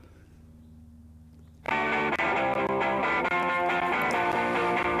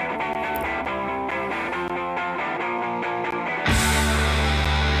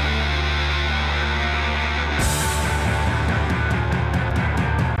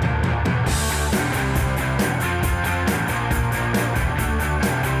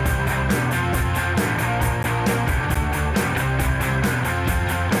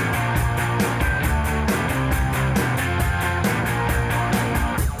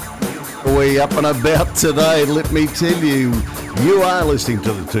we up and about today? Let me tell you, you are listening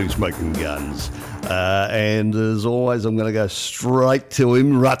to the Two Smokin Guns. And as always, I'm going to go straight to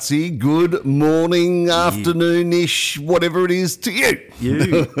him. Rutsy, good morning, afternoon-ish, whatever it is to you.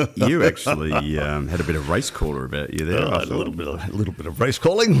 You actually had a bit of race caller about you there. A little bit of race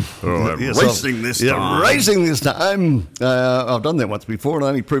calling. Racing this time. Racing this time. I've done that once before and I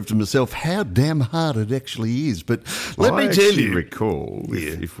only proved to myself how damn hard it actually is. But let me tell you. Recall,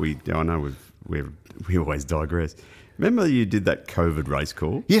 if we, I know we always digress. Remember you did that COVID race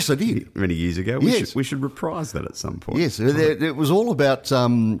call? Yes, I did. Many years ago. We should reprise that at some point. Yes, it was all about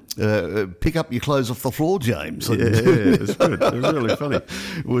pick up your clothes off the floor, James. Yeah, it was good. It was really funny.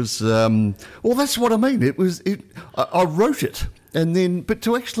 It was, well, that's what I mean. I wrote it. And then, but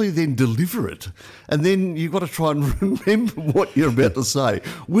to actually then deliver it, and then you've got to try and remember what you're about to say.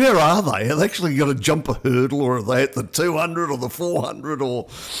 Where are they? Are they actually going to jump a hurdle, or are they at the 200 or the 400? Or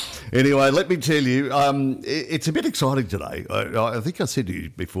anyway, let me tell you, it's a bit exciting today. I think I said to you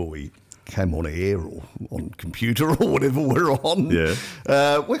before we came on air or on computer or whatever we're on. Yeah.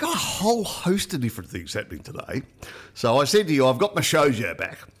 We've got a whole host of different things happening today. So I said to you, I've got my shoujo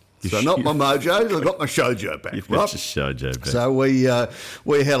back. So not my mojos, I've got my shoujo back. You've got your shoujo back. So we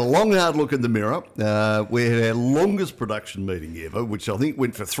had a long, hard look in the mirror. We had our longest production meeting ever, which I think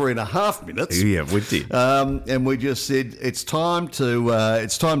went for 3.5 minutes. Yeah, we did. And we just said it's time to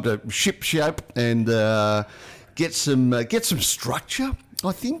ship shape and get some structure.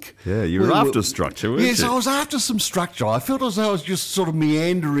 I think. Yeah, you were after structure, weren't you? Yes, I was after some structure. I felt as though I was just sort of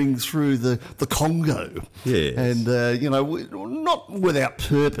meandering through the Congo. Yes. And, not without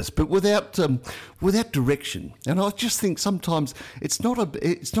purpose, but without direction. And I just think sometimes it's not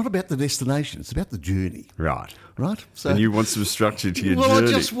about the destination, it's about the journey. Right. Right? So, and you want some structure to your journey. Well, I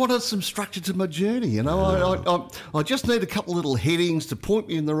just wanted some structure to my journey. You know, I just need a couple of little headings to point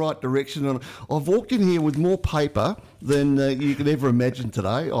me in the right direction. And I've walked in here with more paper than you could ever imagine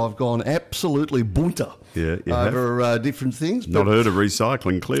today. I've gone absolutely bunter over different things. Not heard of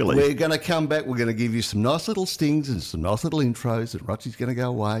recycling, clearly. We're going to come back. We're going to give you some nice little stings and some nice little intros. And Rutsy's going to go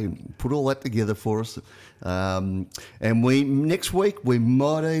away and put all that together for us. And next week we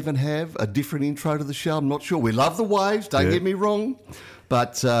might even have a different intro to the show. I'm not sure. We love the waves. Don't get me wrong.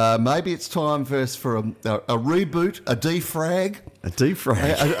 But maybe it's time for us for a reboot, a defrag. A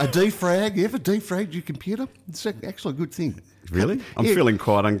defrag? A defrag. You ever defragged your computer? It's actually a good thing. Really? I'm feeling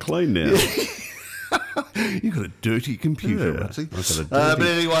quite unclean now. You've got a dirty computer, Rutsy. But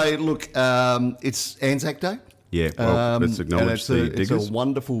anyway, look, it's Anzac Day. Yeah, well, let's acknowledge the diggers. It's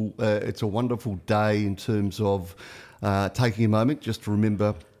a wonderful day in terms of taking a moment just to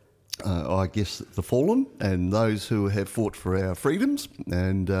remember, I guess, the fallen and those who have fought for our freedoms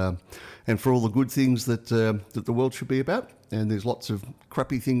and for all the good things that the world should be about. And there's lots of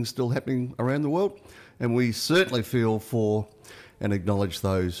crappy things still happening around the world. And we certainly feel for and acknowledge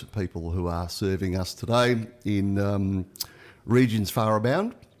those people who are serving us today in regions far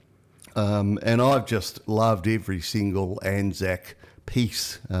abound. And I've just loved every single Anzac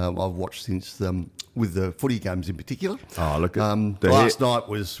piece I've watched since with the footy games in particular. Oh, look at last night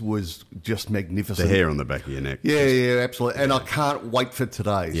was just magnificent. The hair on the back of your neck. Yeah, absolutely. And I can't wait for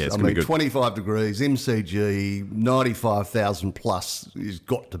today. Yeah, I mean, 25 degrees, MCG, 95,000 plus is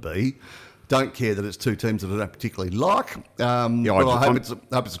got to be. Don't care that it's two teams that I don't particularly like, but I hope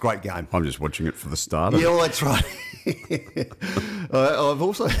it's a great game. I'm just watching it for the start. Yeah, well, that's right.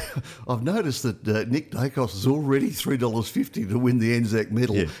 I've noticed that Nick Dacos is already $3.50 to win the Anzac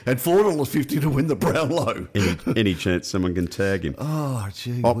medal and $4.50 to win the Brownlow. Any chance someone can tag him? Oh,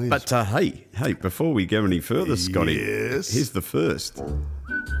 gee whiz. But hey, before we go any further, Scotty, here's the first.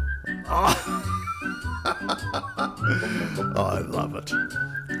 I love it.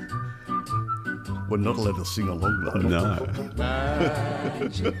 We're not allowed to sing along, though. No.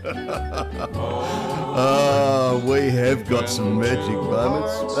 We have got some magic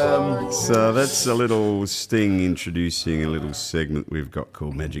moments. So that's a little sting introducing a little segment we've got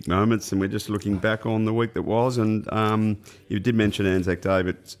called Magic Moments, and we're just looking back on the week that was. And you did mention Anzac Day,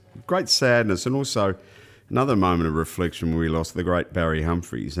 but great sadness, and also another moment of reflection when we lost the great Barry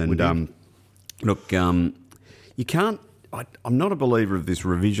Humphries. And you can't. I'm not a believer of this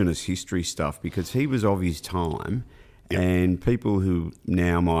revisionist history stuff because he was of his time, and people who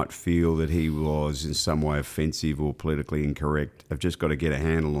now might feel that he was in some way offensive or politically incorrect have just got to get a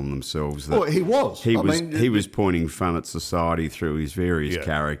handle on themselves. Well, he was. He was pointing fun at society through his various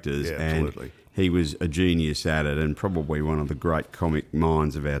characters, and absolutely. He was a genius at it and probably one of the great comic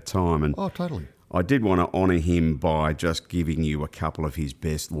minds of our time. And totally. I did want to honour him by just giving you a couple of his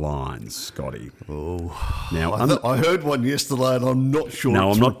best lines, Scotty. Oh, Now I heard one yesterday, and I'm not sure. No,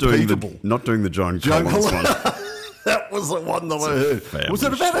 it's I'm not repeatable. doing the John Collins one. That was the one that I heard. Was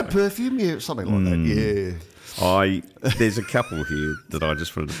it about a perfume? Yeah, something like that. Yeah. There's a couple here that I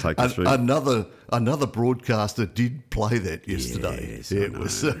just wanted to take you through. Another broadcaster did play that yesterday. Yes, it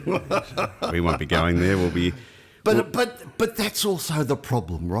was. We won't be going there. We'll be. But that's also the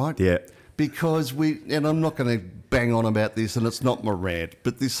problem, right? Yeah. Because and I'm not going to bang on about this, and it's not my rant,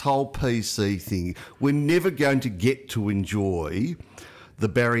 but this whole PC thing, we're never going to get to enjoy the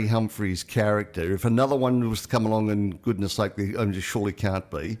Barry Humphries character. If another one was to come along, and goodness sake, they just surely can't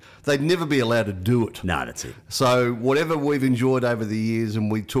be, they'd never be allowed to do it. No, that's it. So whatever we've enjoyed over the years,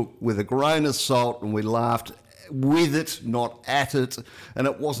 and we took with a grain of salt, and we laughed with it, not at it, and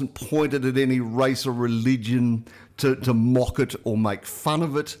it wasn't pointed at any race or religion to mock it or make fun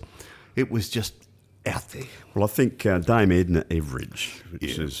of it. It was just out there. Well, I think Dame Edna Everage,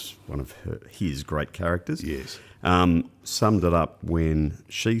 which is one of his great characters, summed it up when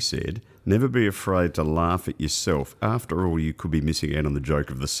she said, "Never be afraid to laugh at yourself. After all, you could be missing out on the joke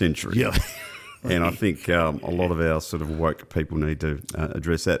of the century." Yeah. And I think a lot of our sort of woke people need to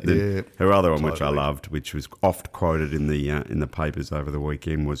address that. Then her other one, which I loved, which was oft quoted in the papers over the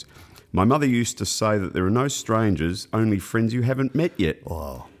weekend, was, "My mother used to say that there are no strangers, only friends you haven't met yet."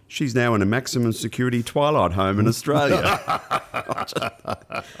 Wow. She's now in a maximum security twilight home in Australia.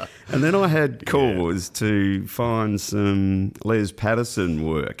 And then I had calls to find some Les Patterson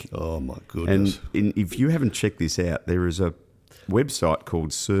work. Oh, my goodness. And if you haven't checked this out, there is a website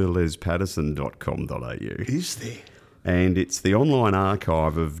called sirlespatterson.com.au. Is there? And it's the online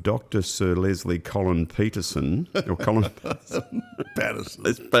archive of Dr. Sir Leslie Colin Peterson, or Colin Patterson.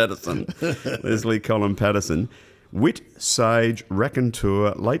 Les Patterson. Leslie Colin Patterson. Wit, sage,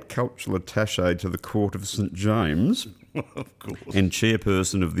 raconteur, late cultural attaché to the Court of St James, of course, and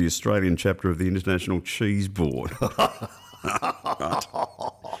chairperson of the Australian chapter of the International Cheese Board.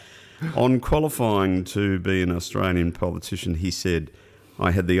 On qualifying to be an Australian politician, he said,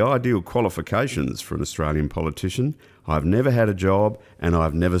 "I had the ideal qualifications for an Australian politician. I've never had a job and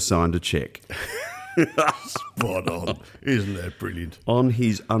I've never signed a cheque." Spot on. Isn't that brilliant? On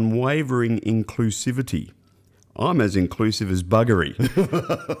his unwavering inclusivity. "I'm as inclusive as buggery.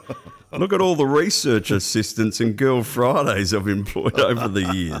 Look at all the research assistants and Girl Fridays I've employed over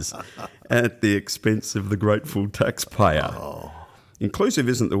the years at the expense of the grateful taxpayer." Oh. Inclusive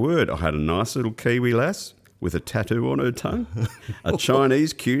isn't the word. I had a nice little Kiwi lass with a tattoo on her tongue, a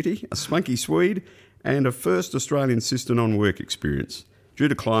Chinese cutie, a spunky Swede, and a first Australian sister on work experience. Due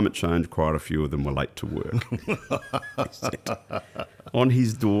to climate change, quite a few of them were late to work. On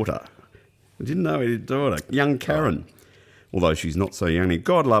his daughter. I didn't know he had a daughter, young Karen. Although she's not so young,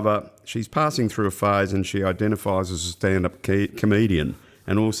 God love her, she's passing through a phase and she identifies as a stand-up comedian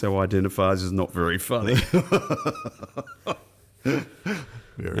and also identifies as not very funny.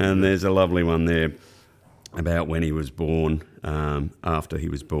 And there's a lovely one there about when he was born. After he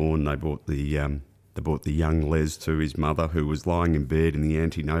was born, they brought the young Les to his mother, who was lying in bed in the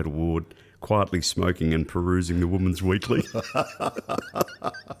antenatal ward, quietly smoking and perusing the Woman's Weekly.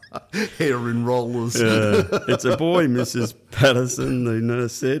 Heroin rollers. It's a boy, Mrs. Patterson, the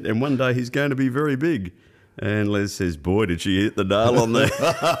nurse said, and one day he's going to be very big. And Les says, "Boy, did she hit the nail on the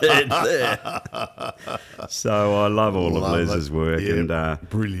head there." So I love all of Les's work. Yeah, and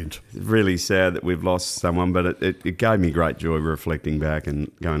brilliant. Really sad that we've lost someone, but it gave me great joy reflecting back and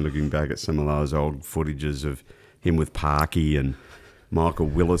looking back at some of those old footages of him with Parky and Michael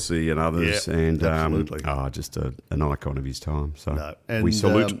Willisey and others, and absolutely. Just an icon of his time. So and, we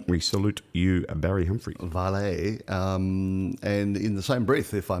salute you, Barry Humphries. Valet, and in the same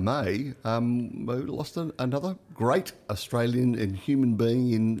breath, if I may, we lost another great Australian and human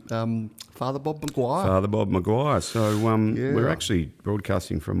being in Father Bob Maguire. Father Bob Maguire. So we're actually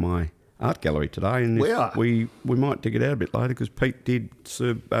broadcasting from my art gallery today, and we might dig it out a bit later because Pete did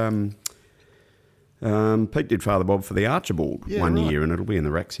serve. Pete did Father Bob for the Archibald one year, and it'll be in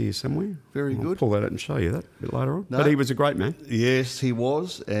the racks here somewhere. Very I'll good. Pull that out and show you that a bit later on. No. But he was a great man. Yes, he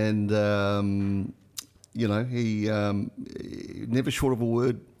was, and he never short of a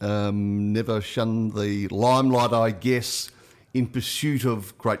word, never shunned the limelight, I guess, in pursuit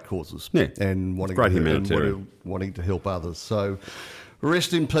of great causes and wanting to help others. So,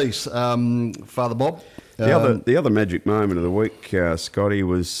 rest in peace, Father Bob. The other magic moment of the week, Scotty,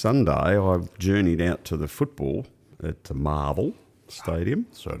 was Sunday. I journeyed out to the football at the Marvel Stadium.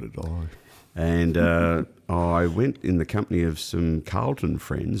 So did I. And I went in the company of some Carlton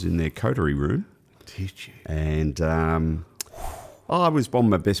friends in their coterie room. Did you? And I was on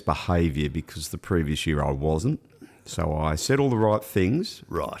my best behaviour because the previous year I wasn't. So I said all the right things.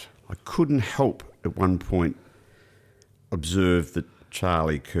 Right. I couldn't help at one point observe that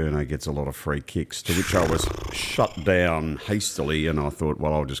Charlie Kerno gets a lot of free kicks, to which I was shut down hastily, and I thought,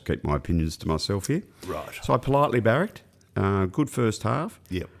 well, I'll just keep my opinions to myself here. Right. So I politely barracked. Good first half.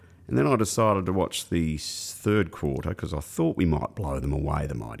 Yep. And then I decided to watch the third quarter because I thought we might blow them away,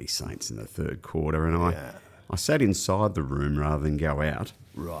 the Mighty Saints, in the third quarter. And I sat inside the room rather than go out.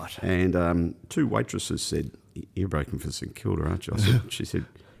 Right. And two waitresses said, "You're breaking for St Kilda, aren't you?" She said,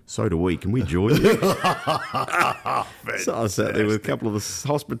 "So do we. Can we join you?" So I sat there with a couple of the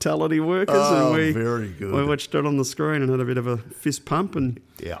hospitality workers, and very good. we watched it on the screen and had a bit of a fist pump. And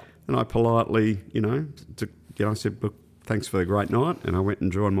I politely, I said, "Look, thanks for the great night." And I went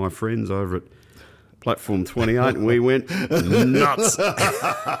and joined my friends over at platform 28, and we went nuts.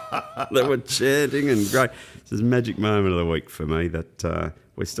 They were chanting and great. This is a magic moment of the week for me that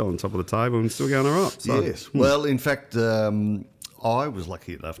we're still on top of the table and still going all right. So, yes. Well, in fact, I was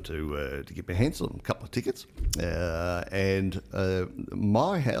lucky enough to get my hands on a couple of tickets, and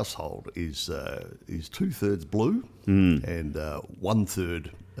my household is 2/3 blue and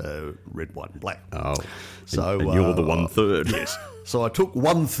 1/3 red, white, and black. Oh, so and you're the 1/3. Yes. So I took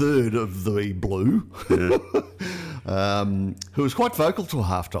 1/3 of the blue, who was quite vocal till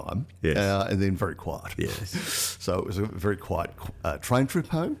halftime, and then very quiet. Yes. So it was a very quiet train trip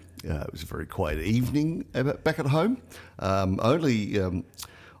home. It was a very quiet evening back at home.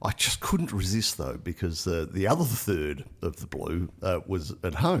 I just couldn't resist, though, because the other third of the blue was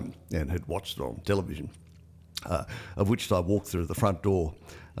at home and had watched it on television, of which I walked through the front door.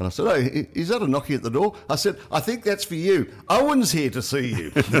 And I said, "Oh, is that a knocking at the door?" I said, "I think that's for you. Owen's here to see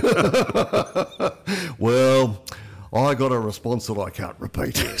you." Well, I got a response that I can't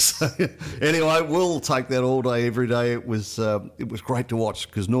repeat. Anyway, we'll take that all day, every day. It was great to watch,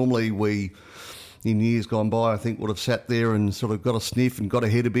 because normally we, in years gone by, I think would have sat there and sort of got a sniff and got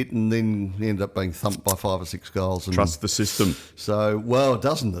ahead a bit, and then ended up being thumped by 5 or 6 goals. And trust the system. So, well,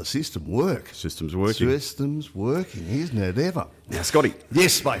 doesn't the system work? System's working. System's working, isn't it ever? Now, Scotty.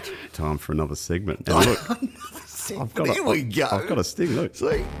 Yes, mate. Time for another segment. And look, Here we go. I've got a sting, look.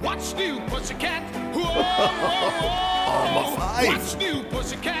 See? What's new, pussycat? Whoa, whoa, whoa. Oh, my face. What's new,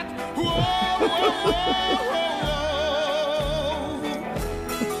 pussycat? Whoa, whoa, whoa, whoa.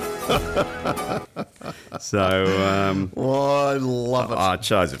 So, I love it. I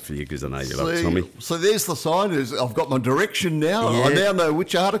chose it for you because I know you love it, Tommy. So there's the sign. I've got my direction now. Yeah. I now know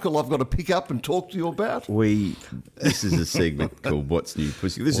which article I've got to pick up and talk to you about. This is a segment called What's New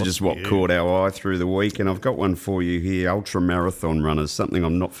Pussy. This is just what caught our eye through the week, and I've got one for you here. Ultra marathon runners, something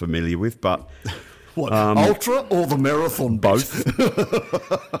I'm not familiar with, but What, ultra or the marathon? both.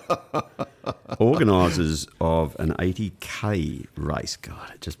 Organisers of an 80k race.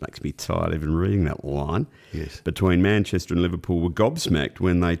 God, it just makes me tired even reading that line. Yes. Between Manchester and Liverpool were gobsmacked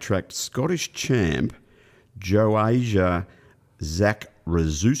when they tracked Scottish champ Joasia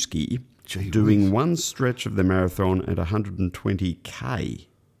Zakrzewski doing one stretch of the marathon at 120k.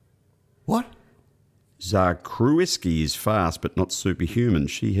 What? Zakrzewski is fast but not superhuman.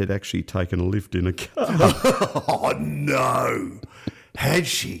 She had actually taken a lift in a car. Oh, no. Had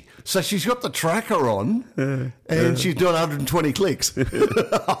she? So she's got the tracker on and she's doing 120 clicks. The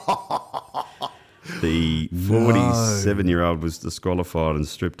 47-year-old was disqualified and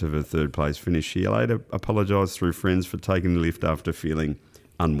stripped of her third place finish. She later apologised through friends for taking the lift after feeling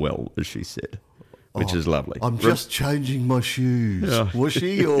unwell, as she said, which is lovely. I'm just changing my shoes. Yeah. Was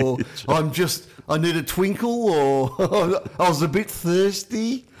she? Or I need a twinkle, or I was a bit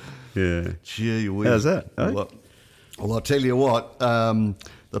thirsty. Yeah. Gee whiz. How's that? Eh? Well, I'll tell you what,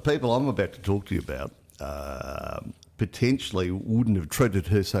 the people I'm about to talk to you about potentially wouldn't have treated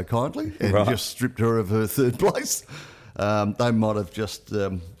her so kindly and just stripped her of her third place. They might have just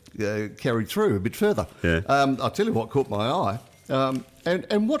carried through a bit further. Yeah. I'll tell you what caught my eye.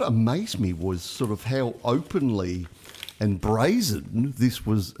 And what amazed me was sort of how openly and brazen this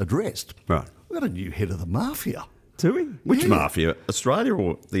was addressed. Right. We've got a new head of the mafia. Do we? Which Yeah. mafia? Australia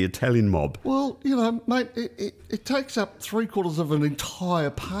or the Italian mob? Well, mate, it takes up 3/4 of an entire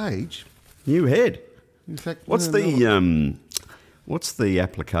page. New head. In fact, What's the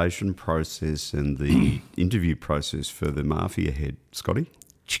application process and the interview process for the mafia head, Scotty?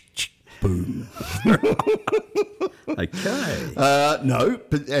 Boom. Okay. No,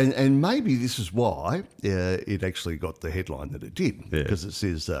 but and maybe this is why it actually got the headline that it did, because it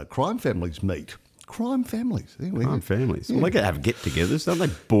says crime families meet. crime families. There we go. Crime families. Well, they have get-togethers, don't they?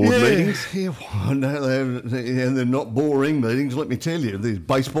 Board meetings. Yeah, well, no, they're not boring meetings, let me tell you. There's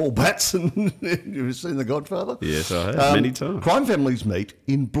baseball bats and you've seen The Godfather? Yes, I have, many times. Crime families meet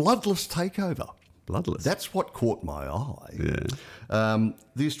in bloodless takeover. Bloodless. That's what caught my eye. Yeah.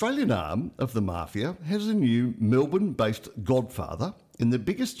 The Australian arm of the Mafia has a new Melbourne-based Godfather in the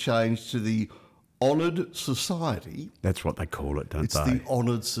biggest change to the Honoured Society. That's what they call it, don't It's they? the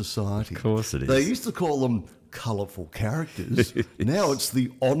Honoured Society. Of course it is. They used to call them colourful characters. Now it's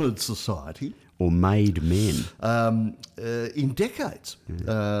the Honoured Society. Or made men. In decades,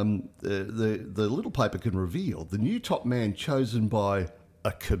 the little paper can reveal the new top man chosen by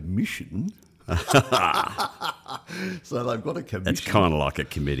a commission. So they've got a commission. It's kind of like a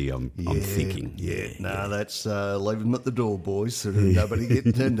committee, I'm thinking. No, that's leave them at the door, boys. So nobody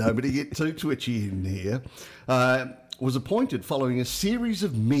get too twitchy in here. Was appointed following a series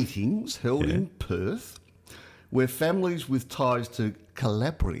of meetings held in Perth, where families with ties to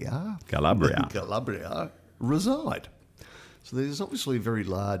Calabria reside. So there's obviously a very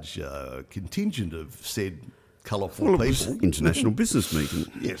large contingent of said colourful people. It was an international business meeting.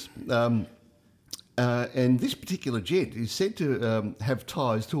 Yes. And this particular gent is said to have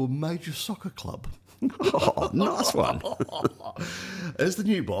ties to a major soccer club. Oh, nice one. As the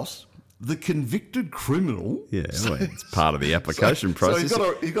new boss, the convicted criminal. Yeah, well, it's part of the application process.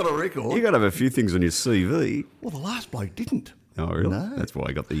 So he's got a record. You've got to have a few things on your CV. Well, the last bloke didn't. Oh, really? No. That's why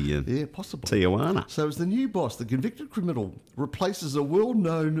I got the possible. Tijuana. So as the new boss, the convicted criminal replaces a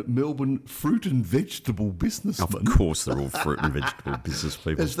well-known Melbourne fruit and vegetable businessman. Of course they're all fruit and vegetable business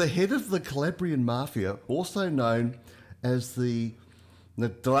people. As the head of the Calabrian Mafia, also known as the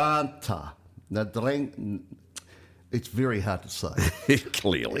Nadranta. It's very hard to say.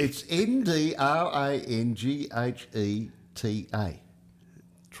 Clearly. It's Ndrangeheta.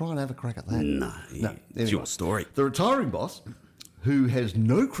 Try and have a crack at that. No. Anyway, It's your story. The retiring boss, who has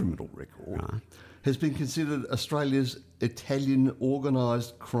no criminal record, has been considered Australia's Italian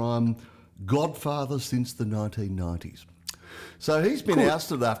organised crime godfather since the 1990s. So he's been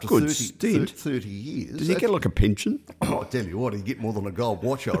ousted after 30 years. Does he get like a pension? Oh, I tell you what, he'd get more than a gold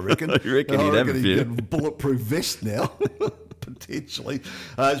watch, I reckon. I reckon he'd have a few. He'd get a bulletproof vest now, potentially.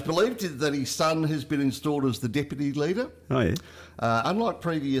 It's believed that his son has been installed as the deputy leader. Oh, yeah. Unlike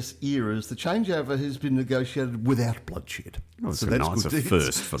previous eras, the changeover has been negotiated without bloodshed. Oh, so that's a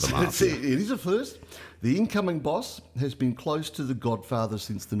first for the Mafia. It is a first. The incoming boss has been close to the Godfather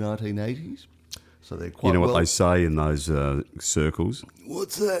since the 1980s. So they're quite what they say in those circles?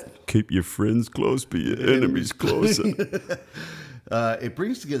 What's that? Keep your friends close, but your enemies closer. It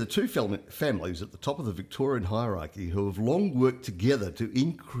brings together two families at the top of the Victorian hierarchy who have long worked together to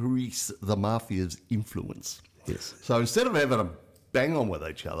increase the Mafia's influence. Yes. So instead of having a bang on with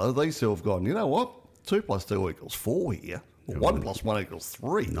each other, these two have gone, you know what? 2 + 2 = 4 here. Or 1 + 1 =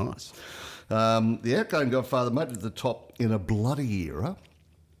 3. Nice. The outgoing Godfather made it to the top in a bloody era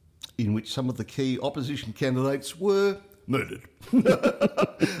in which some of the key opposition candidates were murdered.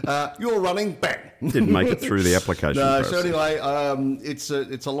 You're running, bang. Didn't make it through the application process. So anyway, it's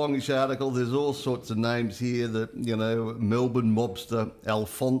a longish article. There's all sorts of names here that, Melbourne mobster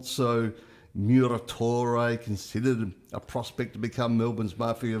Alfonso Muratore, considered a prospect to become Melbourne's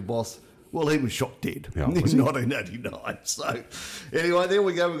Mafia boss. Well, he was shot dead in 1989. So, anyway, there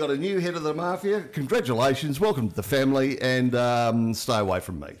we go. We've got a new head of the Mafia. Congratulations. Welcome to the family, and stay away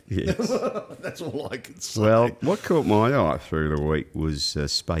from me. Yes. That's all I can say. Well, what caught my eye through the week was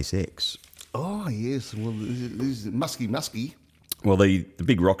SpaceX. Oh, yes. Well, this is musky. Well, the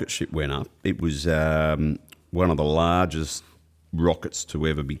big rocket ship went up. It was one of the largest rockets to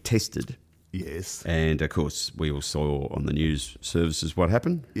ever be tested. Yes. And, of course, we all saw on the news services what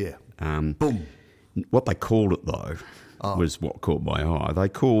happened. Yeah. Boom. What they called it, though, was what caught my eye. They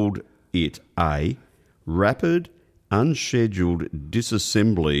called it a rapid, unscheduled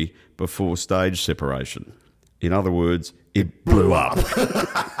disassembly before stage separation. In other words, it blew up.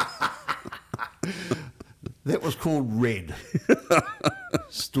 That was called RED.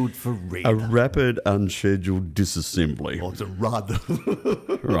 Stood for RED. A rapid, unscheduled disassembly. Oh, it's a RUD.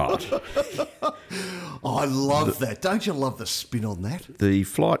 Right. Oh, I love that. Don't you love the spin on that? The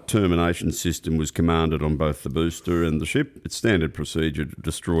flight termination system was commanded on both the booster and the ship. It's standard procedure to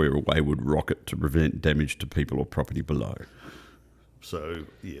destroy a wayward rocket to prevent damage to people or property below. So,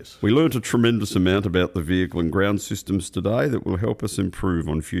 yes. We learnt a tremendous amount about the vehicle and ground systems today that will help us improve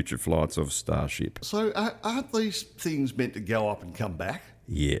on future flights of Starship. So, aren't these things meant to go up and come back?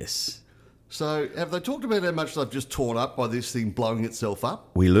 Yes. So have they talked about how much they've just torn up by this thing blowing itself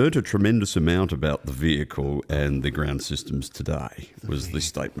up? We learnt a tremendous amount about the vehicle and the ground systems today, was the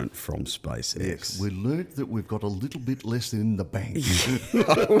statement from SpaceX. Yes, we learnt that we've got a little bit less in the bank. I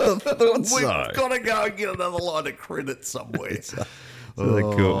thought We've so. got to go and get another line of credit somewhere. So that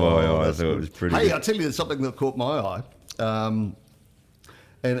caught my eye. I that's thought it good. was pretty Hey, good. I'll tell you something that caught my eye.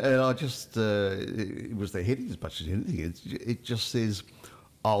 And I just, it was the heading as much as anything. It just says,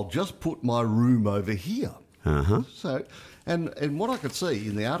 I'll just put my room over here. Uh-huh. So, and what I could see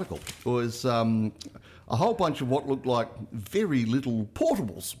in the article was a whole bunch of what looked like very little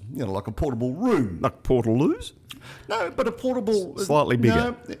portables, like a portable room. Like Portaloos? No, but a portable... Slightly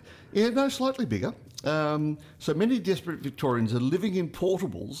bigger. Slightly bigger. So many desperate Victorians are living in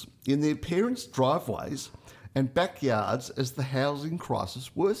portables in their parents' driveways and backyards as the housing crisis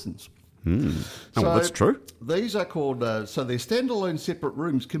worsens. Oh, that's true. These are called... so their standalone separate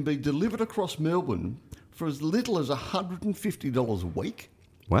rooms can be delivered across Melbourne for as little as $150 a week.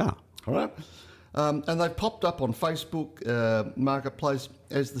 Wow. All right. And they've popped up on Facebook Marketplace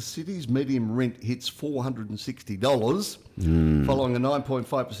as the city's median rent hits $460, following a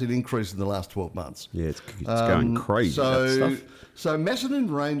 9.5% increase in the last 12 months. Yeah, it's going crazy, that stuff. So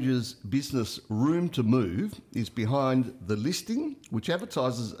Macedon Ranger's business Room to Move is behind the listing, which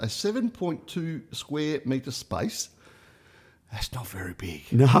advertises a 7.2 square metre space. That's not very big.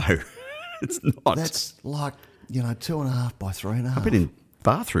 No, it's not. That's like, 2.5 by 3.5. I've been in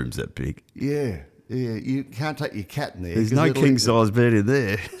bathrooms that big. Yeah. You can't take your cat in there. There's no king size bed in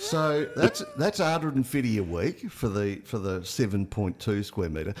there. So that's $150 a week for the 7.2 square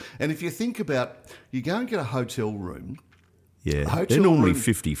metre. And if you think about, you go and get a hotel room. Yeah, hotel they're normally room-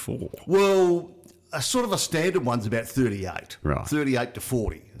 54. Well, a sort of a standard one's about 38. Right. 38 to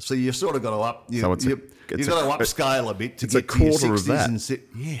 40. So you sort of got to up. You've got to upscale a bit to it's a get to your quarter of 60s that.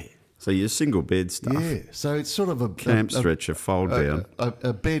 and yeah. So your single bed stuff. Yeah. So it's sort of a Camp stretcher, fold down.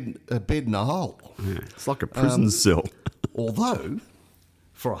 a bed in a hole. Yeah, it's like a prison cell. Although,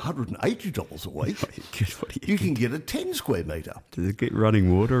 for $180 a week, you can get a 10 square metre. Does it get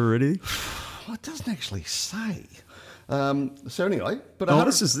running water already? Well, it doesn't actually say. So anyway, but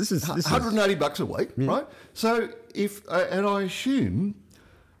this is $180 a week, right? So if and I assume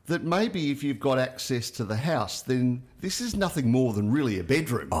that maybe if you've got access to the house, then this is nothing more than really a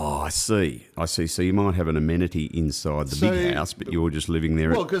bedroom. Oh, I see. So you might have an amenity inside the big house, but you're just living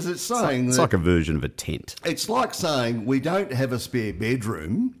there. Well, because it's saying it's that like a version of a tent. it's like saying we don't have a spare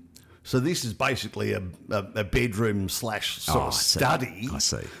bedroom. So this is basically a bedroom / sort of study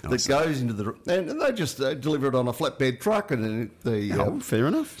that goes into the... And they just deliver it on a flatbed truck and Fair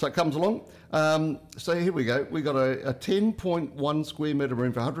enough. so it comes along. So here we go. We got a 10.1 square metre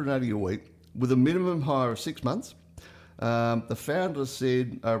room for $180 a week with a minimum hire of 6 months. The founder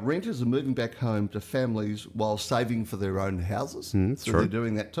said renters are moving back home to families while saving for their own houses. So true. they're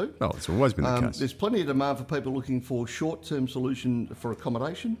doing that too. Well, it's always been the case. There's plenty of demand for people looking for short-term solution for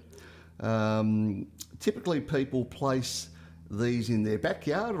accommodation. Typically, people place these in their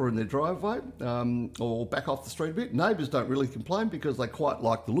backyard or in their driveway or back off the street a bit. Neighbours don't really complain because they quite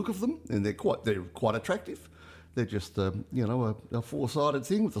like the look of them and they're quite attractive. They're just a four-sided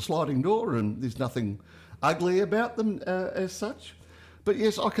thing with a sliding door, and there's nothing ugly about them as such. But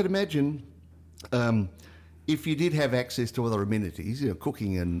yes, I could imagine if you did have access to other amenities,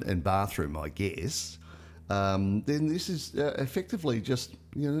 cooking and bathroom, I guess. Then this is effectively just,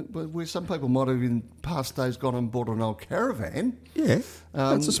 where some people might have in past days gone and bought an old caravan. Yeah,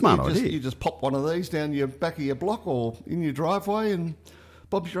 that's a smart idea. You just pop one of these down your back of your block or in your driveway and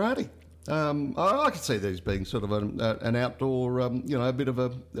Bob's your auntie. I could see these being sort of an outdoor, a bit of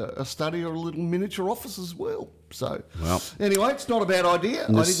a study or a little miniature office as well. So, anyway, it's not a bad idea.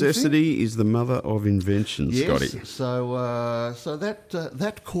 Necessity is the mother of invention, Scotty. Yes, so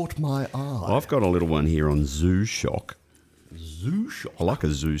that caught my eye. I've got a little one here on Zoo Shock. Zoo Shock? I like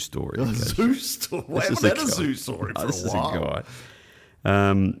a zoo story. A zoo story? We haven't had a zoo story for a while. This is a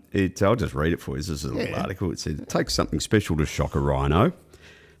guy. I'll just read it for you. This is a little article. It said, it takes something special to shock a rhino.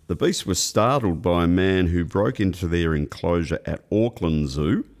 The beast was startled by a man who broke into their enclosure at Auckland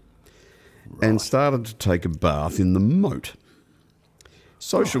Zoo and started to take a bath in the moat.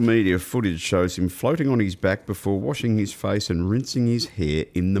 Social media footage shows him floating on his back before washing his face and rinsing his hair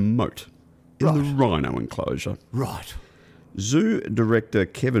in the moat, in the rhino enclosure. Right. Zoo director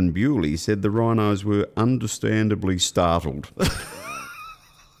Kevin Bewley said the rhinos were understandably startled.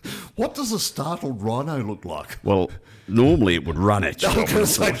 What does a startled rhino look like? Well, normally it would run at you. I was going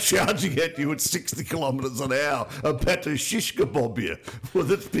to say, charging at you at 60 kilometres an hour, about to shish kebab you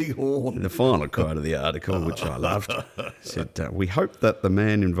with its big horn. The final quote of the article, which I loved, said, "We hope that the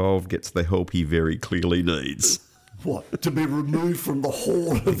man involved gets the help he very clearly needs." What? To be removed from the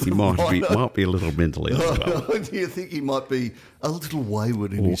horn of He the might be a little mentally unwell. Do you think he might be a little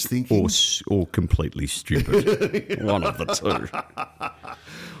wayward in his thinking? Or completely stupid. One of the two.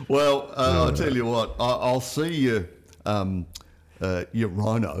 Well, I'll tell you what, I'll see you, your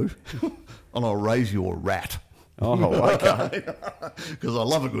rhino, and I'll raise you a rat. Oh, okay. Because I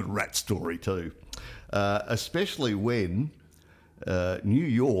love a good rat story too. Especially when New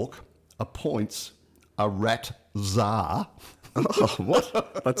York appoints a rat czar. Oh,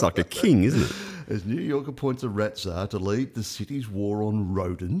 what? That's like a king, isn't it? As New York appoints a rat czar to lead the city's war on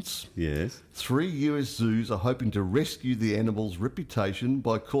rodents. Yes. 3 US zoos are hoping to rescue the animal's reputation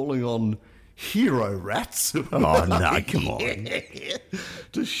by calling on hero rats. Oh, no, come on.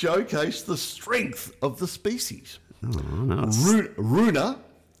 To showcase the strength of the species. Oh, no. Runa,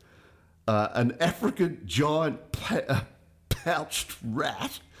 an African giant pouched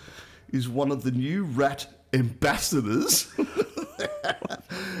rat, is one of the new rat ambassadors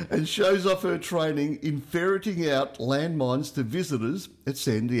and shows off her training in ferreting out landmines to visitors at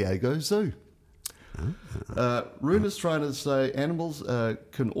San Diego Zoo. Runa's trainers say animals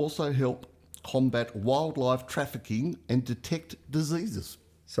can also help combat wildlife trafficking and detect diseases.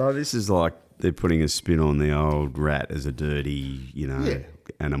 So this is like they're putting a spin on the old rat as a dirty,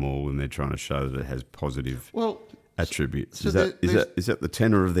 animal, and they're trying to show that it has positive attributes. So is that the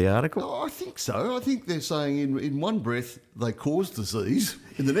tenor of the article? Oh, I think so. I think they're saying in one breath they cause disease,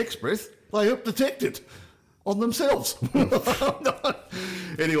 in the next breath they help detect it on themselves.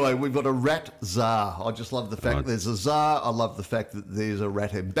 Anyway, we've got a rat czar. I just love the fact there's a czar. I love the fact that there's a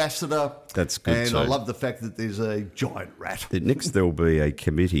rat ambassador. That's good and too. I love the fact that there's a giant rat. Next there'll be a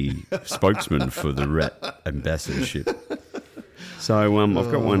committee spokesman for the rat ambassadorship. So I've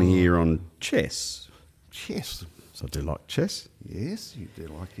got one here on chess. Chess. So I do like chess. Yes, you do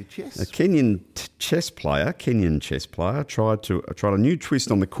like your chess. A Kenyan chess player tried a new twist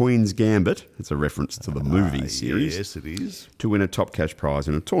on the Queen's Gambit. It's a reference to the movie series. Yes, it is. To win a top cash prize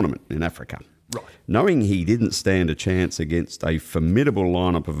in a tournament in Africa. Right. Knowing he didn't stand a chance against a formidable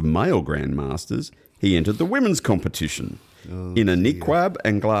lineup of male grandmasters, he entered the women's competition in a niqab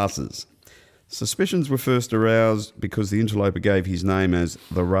and glasses. Suspicions were first aroused because the interloper gave his name as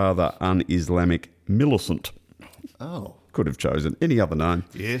the rather un-Islamic Millicent. Oh. Could have chosen any other name.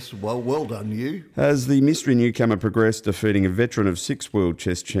 Yes, well done you. As the mystery newcomer progressed, defeating a veteran of 6 world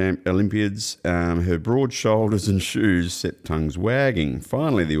chess Olympiads, her broad shoulders and shoes set tongues wagging.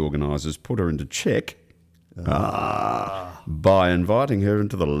 Finally, the organisers put her into check by inviting her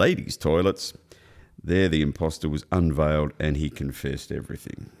into the ladies' toilets. There, the imposter was unveiled and he confessed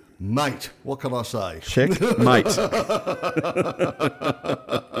everything. Mate, what can I say? Check, mate.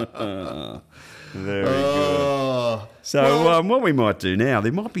 Very good. So what we might do now,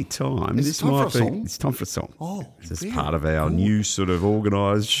 there might be time. It's time for a song. Oh, this is part of our new sort of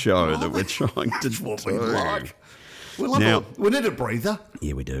organised show that we're trying to do. What we like. We need a breather.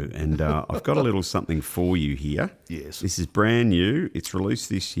 Yeah, we do. And I've got a little something for you here. Yes. This is brand new. It's released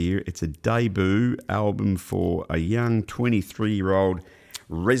this year. It's a debut album for a young 23-year-old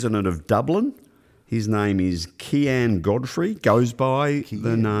resident of Dublin. His name is Kian Godfrey, goes by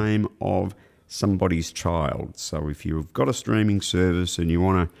the name of Somebody's Child. So if you've got a streaming service and you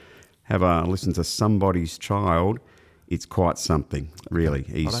want to have a listen to Somebody's Child, it's quite something, really.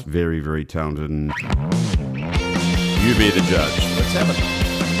 He's very, very talented. And you be the judge. Let's have it.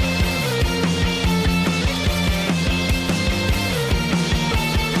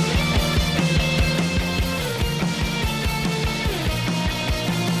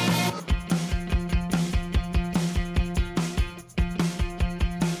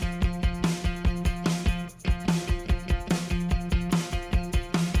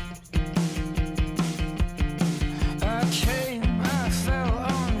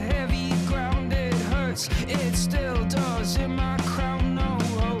 It still does in my crown, no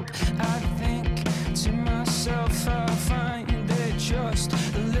hope. I think to myself, I find it just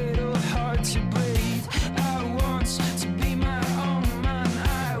a little hard to breathe. I want to be my own man.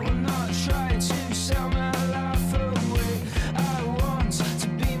 I will not try to sell my life away. I want to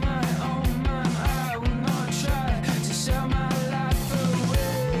be my own man. I will not try to sell my life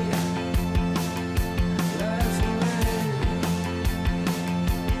away. Life away.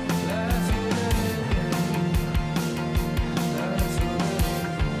 Life away.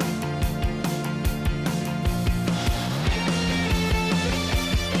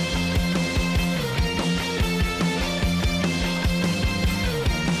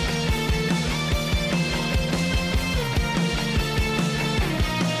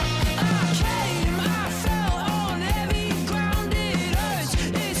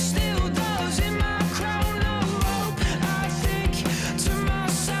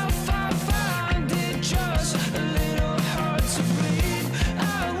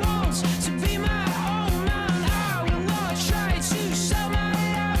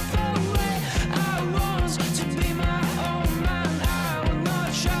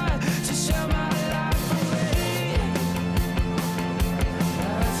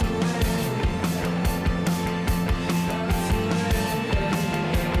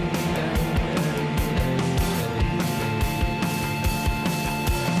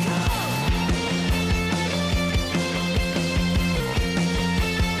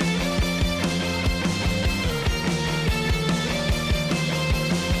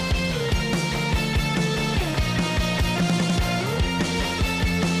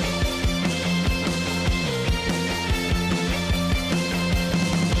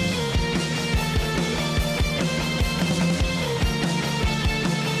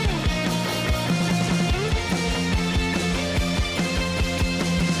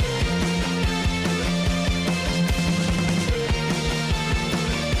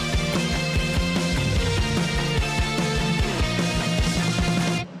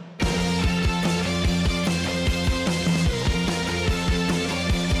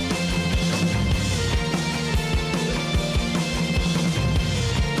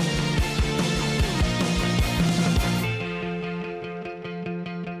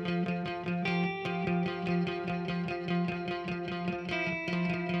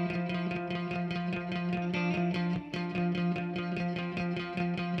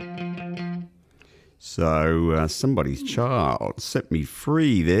 So Somebody's Child set me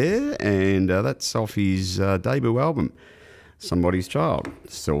free there, and that's off his debut album, Somebody's Child,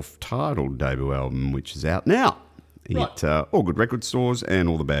 self-titled debut album, which is out now. Hit all good record stores and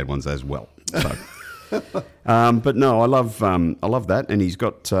all the bad ones as well. So. But no, I love that, and he's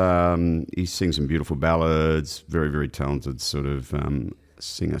got he sings some beautiful ballads. Very, very talented sort of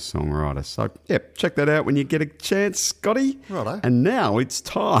singer-songwriter. So yeah, check that out when you get a chance, Scotty. Righto. And now it's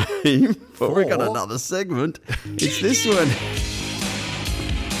time for we got another segment. It's this one.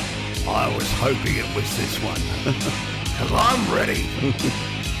 I was hoping it was this one. Because I'm ready.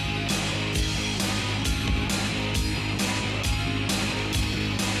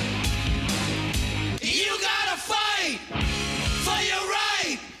 You gotta fight for your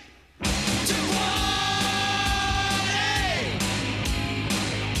right to party.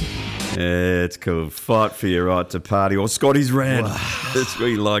 Yeah, it's called Fight for Your Right to Party, or Scotty's Rant. That's what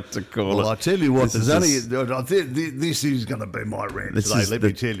you like to call it. Well, I tell you what, This there's is this is going to be my rant today, let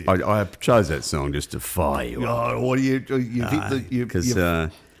me tell you. I chose that song just to fire you up. Oh, well, you hit the... Because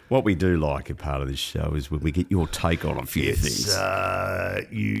what we do like a part of this show is when we get your take on a few things.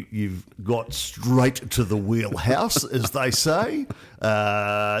 You've got straight to the wheelhouse, as they say.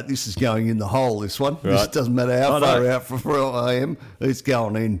 This is going in the hole, this one. Right. This doesn't matter how far out from where I am, it's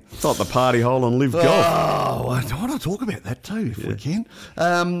going in. It's like the party hole and live golf. Oh, I want to talk about that too, if we can.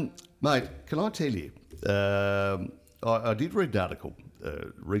 Mate, can I tell you, I did read an article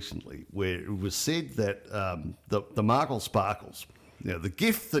recently where it was said that the Markle Sparkles, the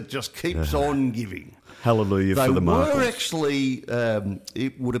gift that just keeps on giving. Hallelujah for the Markles. They were actually,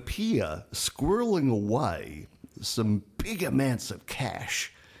 it would appear, squirreling away some big amounts of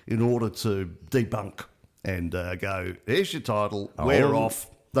cash in order to debunk and go, here's your title, we're off.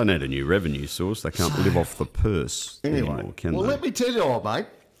 They need a new revenue source. They can't live off the purse anymore, can they? Let me tell you all, mate.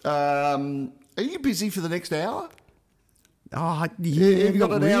 Are you busy for the next hour? Oh, Have you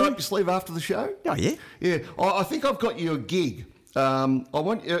got an hour up your sleeve after the show? Oh, yeah. Yeah, I think I've got you a gig. I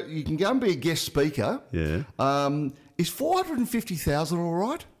want you can go and be a guest speaker. Yeah. Is $450,000 all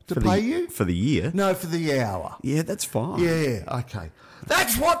right to For pay the- you? For the year? No, for the hour. Yeah, that's fine. Yeah, okay.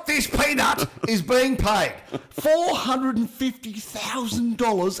 That's what this peanut is being paid.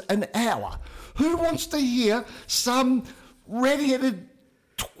 $450,000 an hour. Who wants to hear some red-headed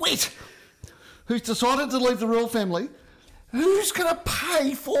twit who's decided to leave the royal family? Who's going to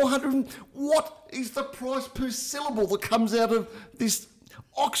pay 400? What is the price per syllable that comes out of this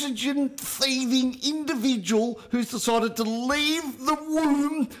oxygen-thieving individual who's decided to leave the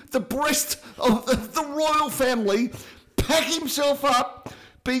womb, the breast of the royal family, pack himself up,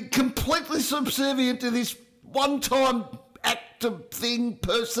 be completely subservient to this one-time actor thing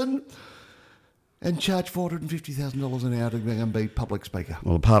person, and charge $450,000 an hour to go and be public speaker?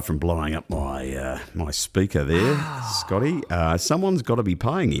 Well, apart from blowing up my my speaker there, Scotty, someone's got to be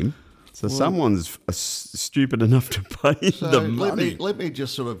paying him. So someone's stupid enough to pay him the money. Let me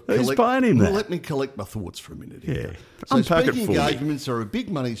just sort of Who's paying him that? Let me collect my thoughts for a minute here. Yeah. So Unpack it speaking for me. engagements are a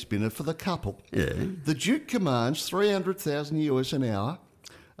big money spinner for the couple. Yeah. The Duke commands $300,000 US an hour.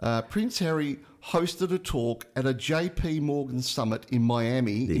 Prince Harry hosted a talk at a JP Morgan summit in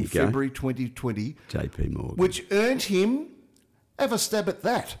Miami in you go. February 2020, JP Morgan. which earned him, have a stab at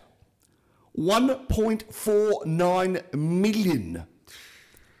that, $1.49 million.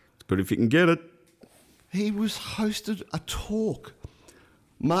 But if you can get it. He was hosted a talk.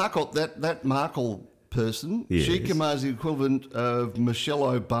 Markle, that Markle person, Yes. she commands the equivalent of Michelle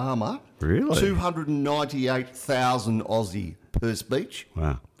Obama. Really? 298,000 Aussie per speech.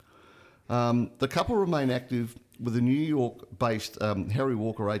 Wow. The couple remain active with a New York-based Harry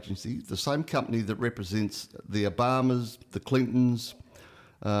Walker agency, the same company that represents the Obamas, the Clintons,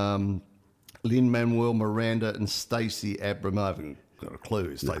 Lin-Manuel Miranda and Stacey Abramoff. Got a clue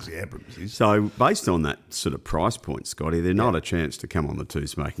who Stacey Abrams is. So based on that sort of price point, Scotty, they're not a chance to come on the Two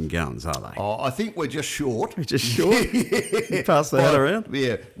Smokin Guns, are they? Oh, I think we're just short. Just short? You pass that around?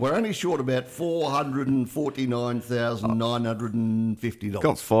 Yeah, we're only short about $449,950.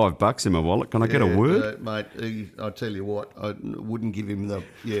 Got $5 in my wallet. Can I get a word? Mate, I tell you what, I wouldn't give him the...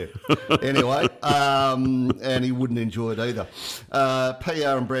 Yeah. Anyway, and he wouldn't enjoy it either.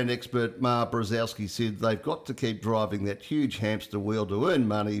 PR and brand expert Ma Brzezowski said they've got to keep driving that huge hamster wheel to earn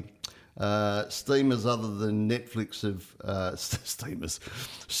money. Streamers other than Netflix have...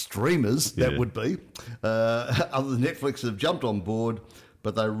 streamers, that would be. Other than Netflix have jumped on board,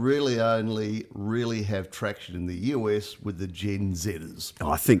 but they really only have traction in the US with the Gen Zers.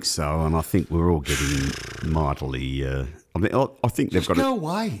 I think so, and I think we're all getting mightily... I think they've Just got go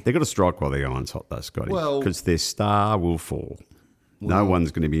away. They've got to strike while the iron's hot, though, Scotty. Well- because their star will fall. no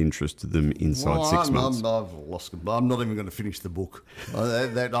one's going to be interested in them inside 6 months. I've lost. I'm not even going to finish the book.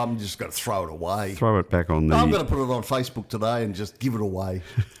 I'm just going to throw it away. Throw it back on the... I'm going to put it on Facebook today and just give it away.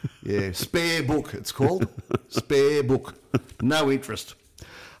 Yeah, spare book, it's called. Spare book. No interest.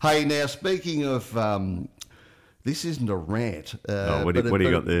 Hey, now, speaking of... this isn't a rant. What do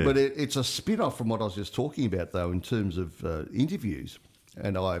you got there? But it's a spin-off from what I was just talking about, though, in terms of interviews.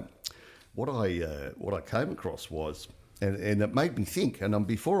 And what I came across was... And it made me think, and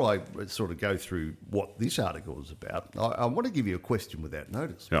before I sort of go through what this article is about, I want to give you a question without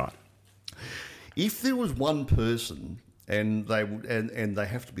notice. Right. If there was one person, and they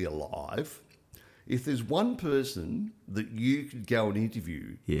have to be alive, if there's one person that you could go and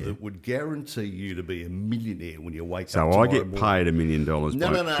interview that would guarantee you to be a millionaire when you wake up So tomorrow I get paid $1 million by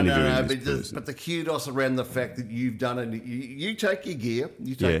interviewing this person. But the kudos around the fact that you've done it, you take your gear,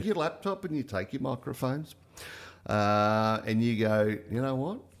 you take your laptop and you take your microphones, and you go, you know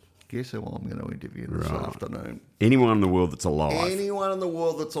what? Guess who I'm going to interview this afternoon? Anyone in the world that's alive. Anyone in the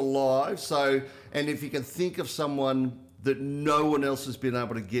world that's alive. So, and if you can think of someone that no one else has been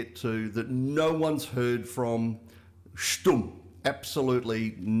able to get to, that no one's heard from, stum,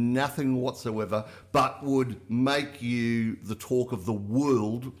 absolutely nothing whatsoever, but would make you the talk of the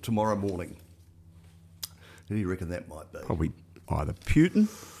world tomorrow morning. Who do you reckon that might be? Probably either Putin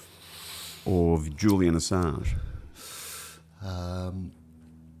or Julian Assange.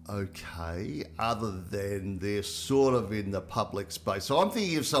 Okay, other than they're sort of in the public space. So I'm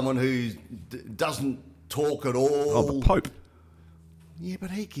thinking of someone who doesn't talk at all. Oh, the Pope. Yeah,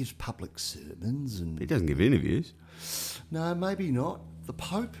 but he gives public sermons and... He doesn't give interviews. No, maybe not. The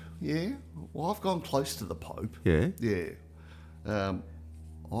Pope, yeah. Well, I've gone close to the Pope. Yeah? Yeah.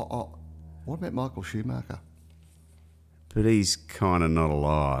 What about Michael Schumacher? But he's kind of not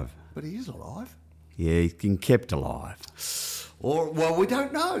alive. But he is alive. Yeah, he's been kept alive. Well, we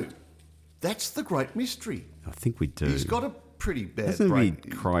don't know. That's the great mystery. I think we do. He's got a pretty bad Hasn't brain.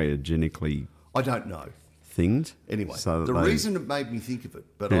 he cryogenically... I don't know. Thinged? Anyway, so the reason it made me think of it,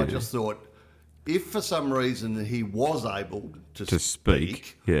 but I just thought, if for some reason he was able to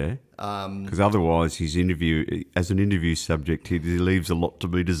speak... Yeah. Because otherwise, as an interview subject, he leaves a lot to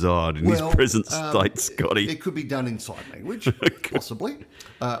be desired in his present state, Scotty. It could be done in sign language, possibly.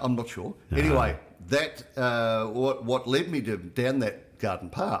 I'm not sure. Anyway, that what led me down that garden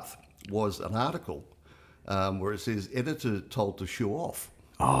path was an article where it says, editor told to show off.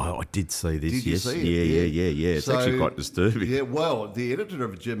 Oh, I did see this. Did you yes. see it? Yeah. It's actually quite disturbing. Yeah, well, the editor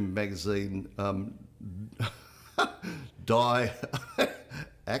of a German magazine,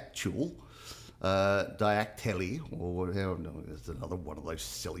 Diactelli, or it's another one of those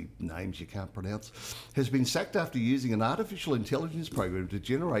silly names you can't pronounce, has been sacked after using an artificial intelligence program to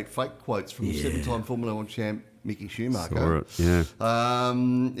generate fake quotes from seven-time Formula One champ Mickey Schumacher. Saw it, yeah.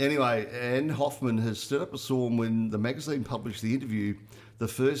 Anyway, Anne Hoffman has stood up a storm when the magazine published the interview, the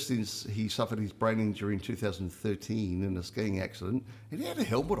first since he suffered his brain injury in 2013 in a skiing accident. And he had a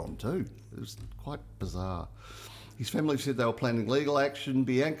helmet on too. It was quite bizarre. His family said they were planning legal action.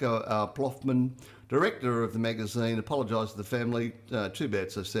 Bianca Ploffman, director of the magazine, apologised to the family. Too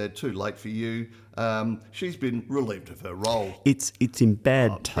bad, so sad. Too late for you. She's been relieved of her role. It's in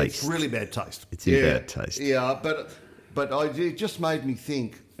bad taste. It's really bad taste. It's in bad taste. Yeah, but it just made me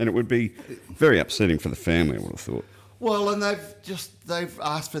think. And it would be very upsetting for the family, I would have thought. Well, and they've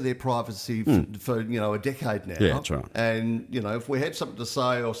asked for their privacy for a decade now. Yeah, that's right. And if we had something to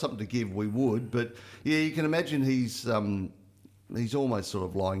say or something to give, we would. But yeah, you can imagine he's almost sort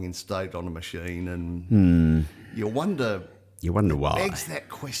of lying in state on a machine, and you wonder. You wonder why. It begs that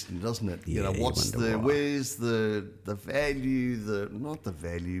question, doesn't it? Yeah, where's the value, not the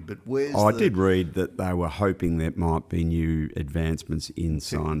value, but where's I did read that they were hoping there might be new advancements in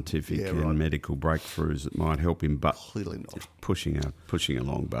scientific and medical breakthroughs that might help him, but clearly not. Just pushing a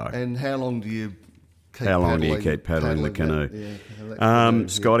long bow. And how long do you keep paddling the canoe? Yeah,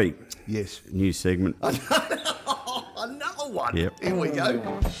 Scotty. Yes. New segment. Another one. Yep. Here we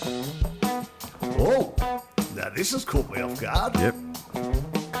go. Oh, now this has caught me off guard. Yep.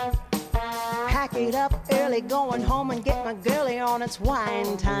 Pack it up early, going home and get my girlie on. It's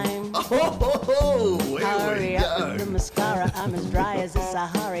wine time. Here Hurry we up go. with the mascara. I'm as dry as the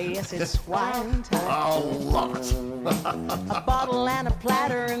Sahara. Yes, it's wine time. I love it. A bottle and a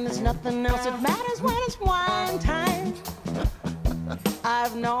platter, and there's nothing else that matters when it's wine time.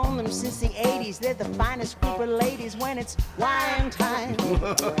 I've known them since the 80s. They're the finest group of ladies when it's wine time.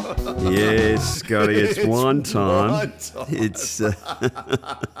 Yes, Scotty, it's wine time. wine time. It's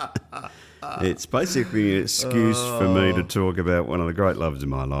It's basically an excuse for me to talk about one of the great loves in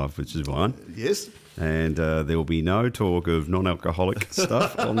my life, which is wine. Yes. And there will be no talk of non-alcoholic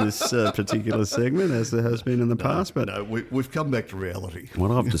stuff on this particular segment, as there has been in the past. But No, we've come back to reality.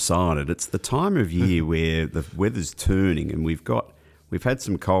 what I've decided, it's the time of year where the weather's turning, and we've had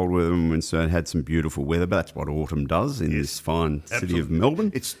some cold weather and we've had some beautiful weather, but that's what autumn does in this fine city of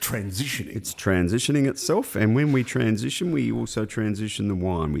Melbourne. It's transitioning. It's transitioning itself, and when we transition, we also transition the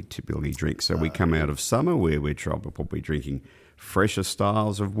wine we typically drink. So we come out of summer where we're probably drinking fresher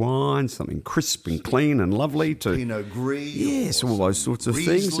styles of wine, something crisp and clean and lovely to Pinot Gris. yes, all those sorts of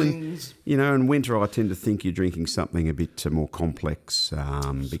things. And, in winter I tend to think you're drinking something a bit more complex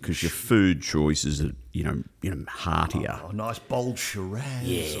because your food choices are, heartier. A nice bold Shiraz.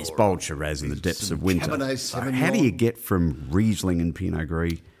 Yes, or bold Shiraz in the depths some of winter. Cabernet So Sauvignon. how do you get from Riesling and Pinot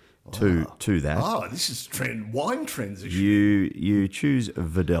Gris to that? Oh, this is wine transition. You choose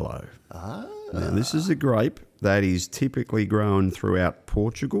Verdelho. Now, this is a grape that is typically grown throughout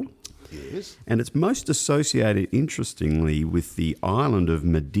Portugal. Yes. And it's most associated, interestingly, with the island of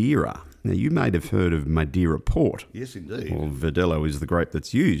Madeira. Now, you may have heard of Madeira Port. Yes, indeed. Well, Verdelho is the grape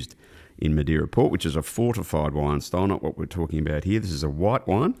that's used in Madeira Port, which is a fortified wine style, not what we're talking about here. This is a white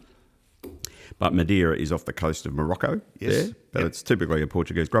wine. But Madeira is off the coast of Morocco. Yes. There, but it's typically a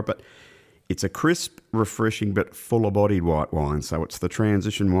Portuguese grape. But it's a crisp, refreshing, but fuller-bodied white wine. So it's the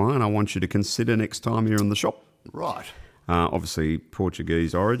transition wine I want you to consider next time you're in the shop. Right. Obviously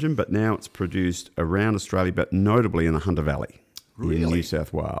Portuguese origin, but now it's produced around Australia, but notably in the Hunter Valley in Really? New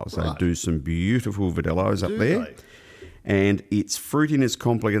South Wales. Right. They do some beautiful Verdelhos up Do there. they? And its fruitiness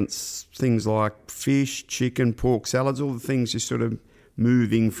complements things like fish, chicken, pork, salads, all the things you're sort of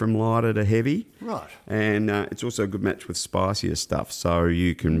moving from lighter to heavy. Right. And it's also a good match with spicier stuff. So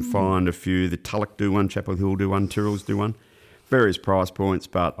you can find a few. The Tulloch do one, Chapel Hill do one, Tyrrell's do one. Various price points,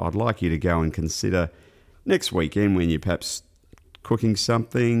 but I'd like you to go and consider next weekend when you're perhaps cooking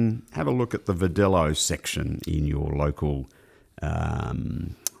something, have a look at the Verdelho section in your local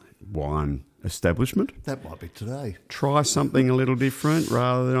wine establishment. That might be today. Try something a little different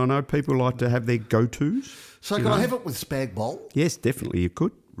rather than, I know people like to have their go-tos. So can I have it with spag bol? Yes, definitely you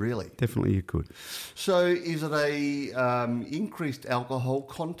could. Really? Definitely you could. So is it a increased alcohol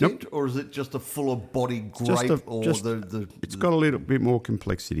content, or is it just a fuller bodied grape? It's got a little bit more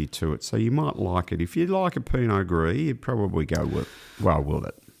complexity to it, so you might like it. If you like a Pinot Gris, you'd probably go with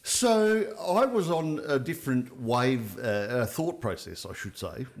it. So I was on a different wave, thought process, I should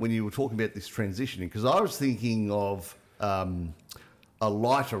say, when you were talking about this transitioning, because I was thinking of a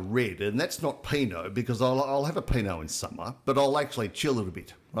lighter red, and that's not Pinot, because I'll have a Pinot in summer, but I'll actually chill it a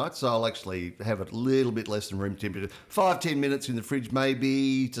bit, right? So I'll actually have it a little bit less than room temperature, 5-10 minutes in the fridge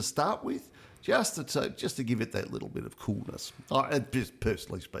maybe to start with, just to give it that little bit of coolness. Just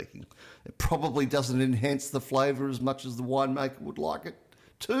personally speaking, it probably doesn't enhance the flavour as much as the winemaker would like it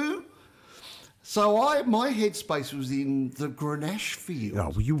to. So my headspace was in the Grenache field. Oh,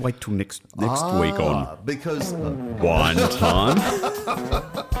 will you wait till next week on because wine time?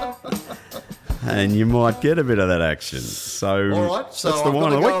 And you might get a bit of that action. So all right, so that's the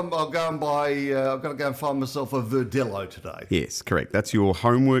wine of the week. I'll go and buy. I've got to go and find myself a Verdelho today. Yes, correct. That's your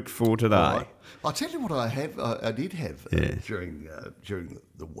homework for today. All right. I'll tell you what I did have Yeah. during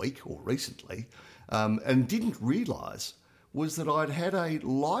the week or recently, and didn't realise was that I'd had a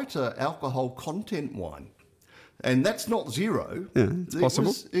lighter alcohol content wine. And that's not zero. Yeah, it's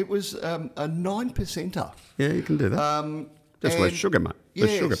possible. It was a 9%er. Yeah, you can do that. Just less sugar, mate. Less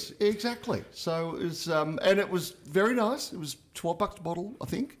sugar. Yes, exactly. So it was, and it was very nice. It was $12 a bottle, I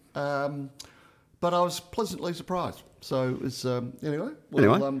think. But I was pleasantly surprised. So it was, anyway.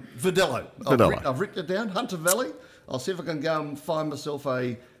 Verdelho. I've written it down, Hunter Valley. I'll see if I can go and find myself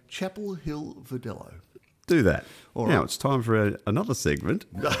a Chapel Hill Verdelho. Do that. All Now right. it's time for another segment.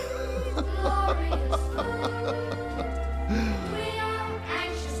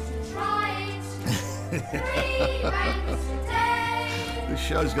 This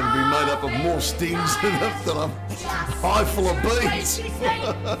show's going to be made up of more stings than I'm high full of beans.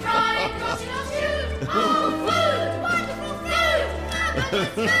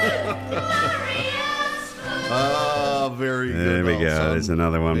 Very good. There we go. Son. There's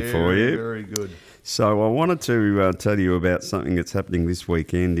another one for you. Very good. So I wanted to tell you about something that's happening this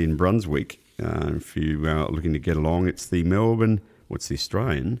weekend in Brunswick. If you are looking to get along, it's the Melbourne, the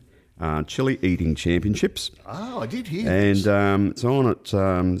Australian Chilli Eating Championships. Oh, I did hear And this. it's on at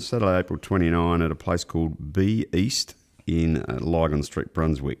Saturday, April 29 at a place called B East in Lygon Street,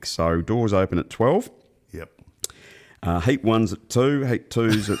 Brunswick. So doors open at 12. Yep. Heat 1's at 2, Heat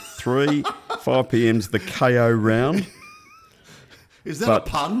 2's at 3, 5 p.m's the KO round. Is that a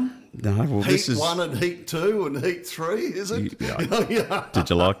pun? No, well, this Heat is... 1 and Heat 2 and Heat 3, is it? Yeah. Did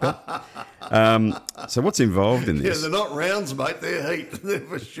you like that? So what's involved in Yeah, this? they're not rounds, mate. They're heat. They're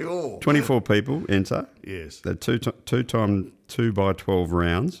for sure. 24 people enter. Yes. They're two time 2 by 12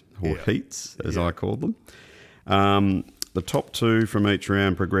 rounds, or heats, as I call them. The top 2 from each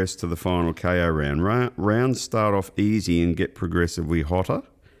round progress to the final KO round. Rounds start off easy and get progressively hotter.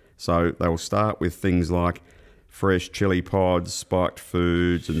 So they'll start with things like fresh chili pods, spiked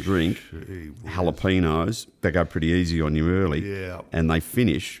foods and drink, jalapenos. They go pretty easy on you early. Yeah. And they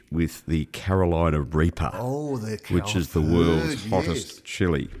finish with the Carolina Reaper, Oh, they're which is the world's hottest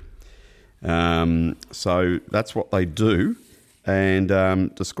chili. So that's what they do. And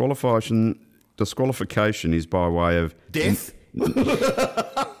disqualification is by way of... Death?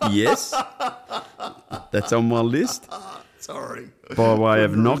 Yes. That's on my list. Sorry. By way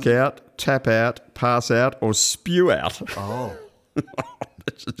of knockout, tap out, pass out, or spew out. Oh.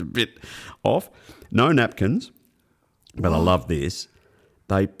 That's just a bit off. No napkins, but I love this.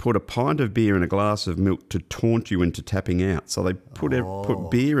 They put a pint of beer and a glass of milk to taunt you into tapping out. So they put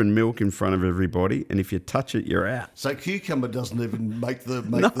beer and milk in front of everybody, and if you touch it, you're out. So cucumber doesn't even make the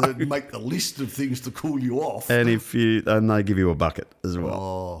list of things to cool you off. And they give you a bucket as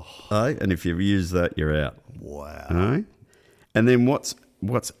well. And if you use that, you're out. Wow. And then what's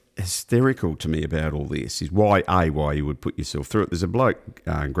hysterical to me about all this is why you would put yourself through it. There's a bloke,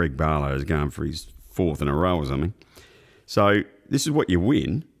 Greg Barlow, is going for his 4th in a row or something. So this is what you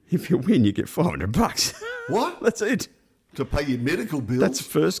win. If you win, you get $500. What? That's it. To pay your medical bills? That's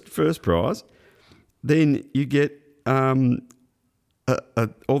first prize. Then you get all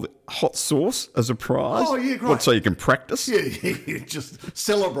the hot sauce as a prize. Oh, yeah, great. What, so you can practice? Yeah, just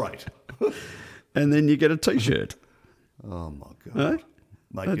celebrate. And then you get a T-shirt. Oh, my God. Right?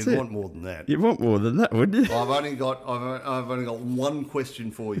 Mate, That's you'd it. want more than that. You want more than that, wouldn't you? I've only got one question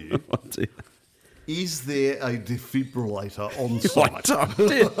for you. Is there a defibrillator on site?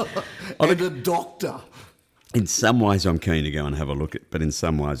 And a doctor? In some ways, I'm keen to go and have a look at, but in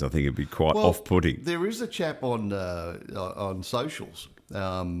some ways, I think it'd be quite off-putting. There is a chap on socials,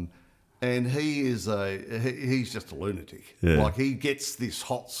 and he's just a lunatic. Yeah. Like, he gets this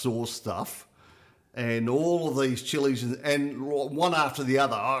hot sauce stuff. And all of these chilies, and one after the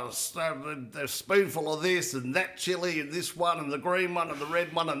other. A spoonful of this and that chili and this one and the green one and the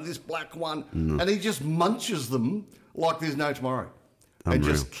red one and this black one. And he just munches them like there's no tomorrow.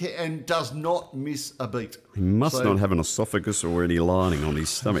 Unreal. And does not miss a beat. He must not have an esophagus or any lining on his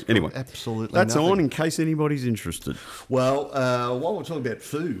stomach. Anyway, absolutely that's nothing. on in case anybody's interested. Well, while we're talking about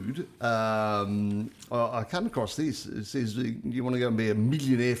food, I came across this. It says you want to go and be a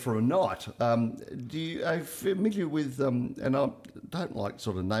millionaire for a night. Are you familiar with? And I don't like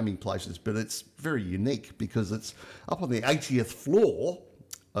sort of naming places, but it's very unique because it's up on the 80th floor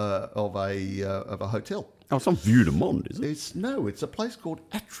of a hotel. Oh, it's not Vue de Monde, is it? It's a place called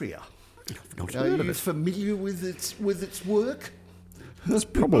Atria. I've not Are heard of you it. familiar with its work? That's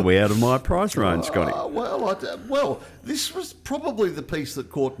probably out of my price range, Scotty. Well, this was probably the piece that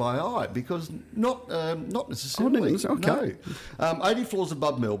caught my eye because not necessarily. Okay. No. 80 floors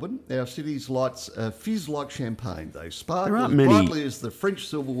above Melbourne, our city's lights fizz like champagne. They sparkle There as aren't many- brightly as the French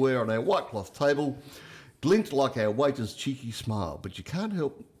silverware on our white cloth table, glint like our waiter's cheeky smile. But you can't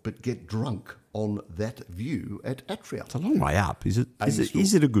help but get drunk on that view at Atria. It's a long way up. Is it?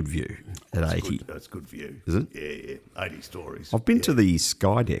 Is it a good view at 80? That's good view. Is it? Yeah. 80 stories. I've been to the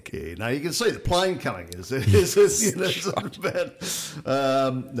Sky Deck. Yeah, now you can see the plane coming. It's not bad.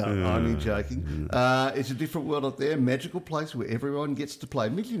 No, I'm only joking. It's a different world up there, a magical place where everyone gets to play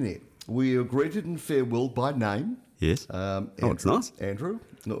millionaire. We are greeted and farewelled by name. Yes. It's nice. Andrew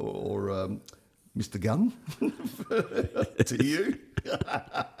or Mr. Gunn to you.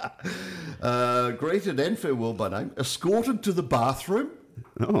 Greeted and farewelled by name. Escorted to the bathroom.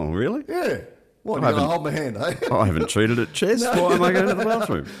 Oh, really? Yeah. What, you're going to hold my hand, eh? I haven't treated it chest. Why am I going to the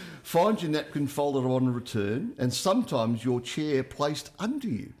bathroom? Find your napkin folded on return, and sometimes your chair placed under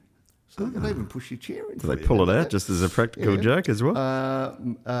you. So they can even push your chair in. Do they pull it out just as a practical joke as well?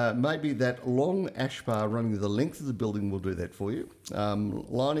 Maybe that long ash bar running the length of the building will do that for you.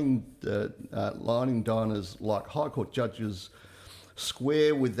 Lining diners like High Court judges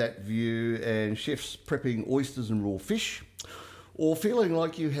square with that view, and chefs prepping oysters and raw fish, or feeling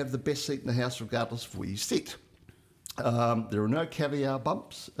like you have the best seat in the house regardless of where you sit. There are no caviar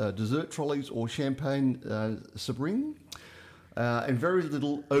bumps, dessert trolleys or champagne sabring, and very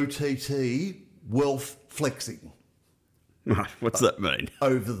little OTT wealth flexing. What's that mean?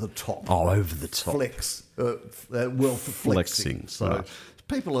 Over the top. Oh, over the top. Wealth flexing. So right.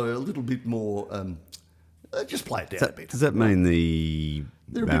 people are a little bit more... just play it down a bit. Does that mean the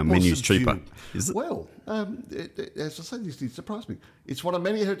They're a bit more menu's subdued. cheaper. Is it? Well, as I say, this did surprise me. It's one of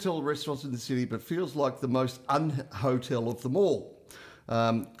many hotel restaurants in the city, but feels like the most un-hotel of them all.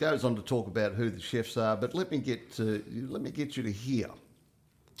 Goes on to talk about who the chefs are, but let me get you to here.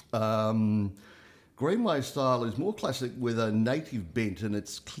 Greenway style is more classic with a native bent, and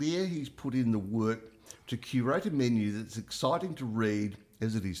it's clear he's put in the work to curate a menu that's exciting to read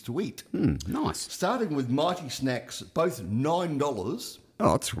as it is to eat. Nice. Starting with mighty snacks, both $9.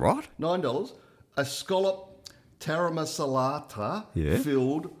 Oh, that's right. $9. A scallop taramasalata Yeah.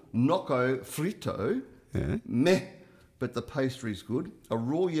 filled gnocco fritto. Yeah. Meh, but the pastry's good. A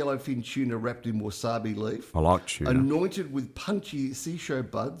raw yellowfin tuna wrapped in wasabi leaf. I like tuna. Anointed with punchy seashow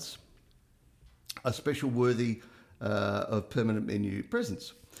buds. A special worthy of permanent menu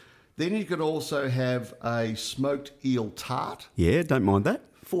presence. Then you can also have a smoked eel tart, Yeah, don't mind that.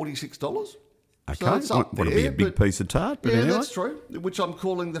 $46. Okay, So it's up what'll be a there, big but- piece of tart, but yeah, anyway. that's true. Which I'm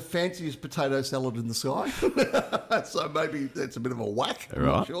calling the fanciest potato salad in the sky. So maybe that's a bit of a whack. I'm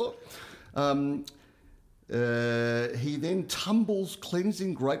not Right. sure. He then tumbles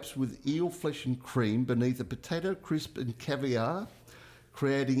cleansing grapes with eel flesh and cream beneath a potato crisp and caviar,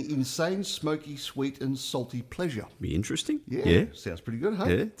 creating insane, smoky, sweet and salty pleasure. Be interesting. Yeah, sounds pretty good, hey?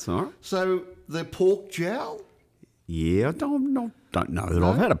 Yeah, it's all right. So the pork jowl. Yeah, I don't know that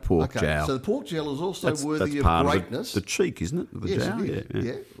I've had a pork Okay, jowl. so the pork jowl is also that's worthy of part greatness. the cheek, isn't it? The Yes, jowl? it is.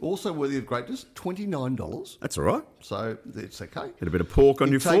 Yeah. Also worthy of greatness, $29. That's all right. So it's okay. Get a bit of pork on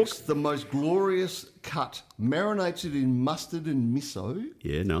It your fork. takes the most glorious cut, marinates it in mustard and miso,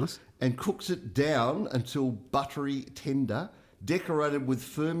 Yeah, nice. and cooks it down until buttery tender, decorated with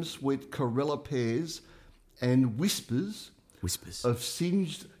firm sweet Corella pears and whispers of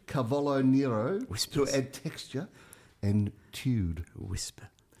singed Cavallo Nero Whispers. to add texture, and chewed. Whisper.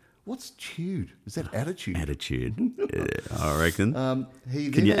 What's chewed? Is that attitude? Attitude. Yeah, I reckon. He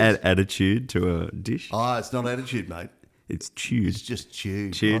Can then you has- add attitude to a dish? Oh, it's not attitude, mate. It's chewed. It's just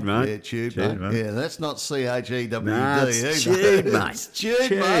chewed. Chewed, mate. Yeah, chewed, Chewed, mate. mate. Yeah, that's not CHEWD. Nah, it's either. chewed, mate. It's chewed,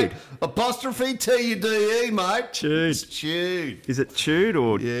 Chewed. mate. Apostrophe TUDE, mate. Chewed. It's chewed. Is it chewed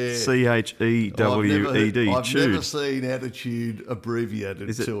or Yeah. CHEWED? I've Chewed. never seen attitude abbreviated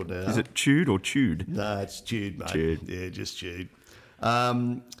Is it, till now. is it chewed or chewed? No, it's chewed, mate. Chewed. Yeah, just chewed.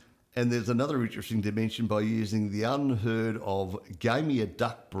 And there's another interesting dimension by using the unheard of gamey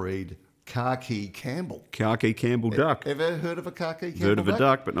duck breed Khaki Campbell. Khaki Campbell duck. Ever heard of a Khaki Campbell? Heard of a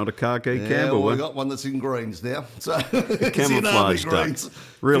duck, but not a khaki Yeah, Campbell. well, we huh? got one that's in greens now. So it's in Camouflage army duck. greens.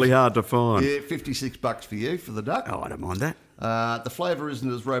 Really hard to find. Yeah, $56 for you for the duck. Oh, I don't mind that. The flavour isn't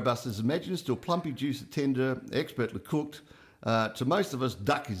as robust as imagined, still plumpy, juicy, tender, expertly cooked. To most of us,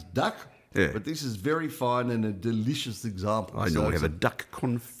 duck is duck, Yeah. but this is very fine and a delicious example. I So normally it's have a duck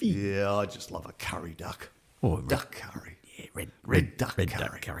confit. Yeah, I just love a curry duck. Oh, duck curry. Yeah, Red duck red curry.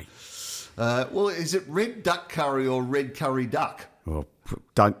 duck curry. Well, is it red duck curry or red curry duck? Oh,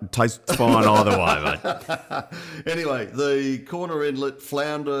 don't taste fine either way, mate. Anyway, the corner inlet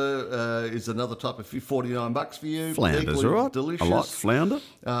flounder is another type of fish, $49 for you. Flounder's Equally all right. Delicious. I like flounder.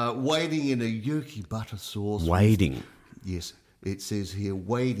 Wading in a yolky butter sauce. Wading. Yes, it says here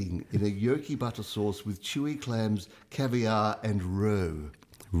wading in a yolky butter sauce with chewy clams, caviar, and roe.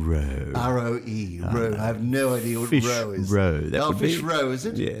 Roe. R-O-E, roe. I have no idea what Fish roe is. roe, that oh, would fish be. roe, is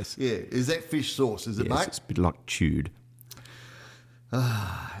it? Yes. Yeah. Is that fish sauce, is it, Yes, mate? it's a bit like chewed.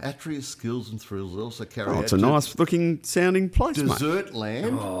 Atreus Skills and Thrills also carry Oh, out it's a to nice looking sounding place, mate. Dessert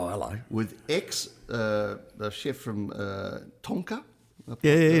Land. Oh, hello. With a chef from Tonka.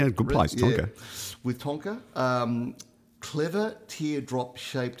 Yeah, good place, Tonka. With Tonka. Clever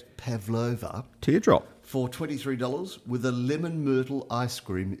teardrop-shaped pavlova Teardrop. for $23 with a lemon myrtle ice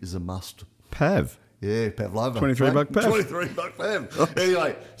cream is a must. Pav. Yeah, pavlova. $23 pav. $23 pav.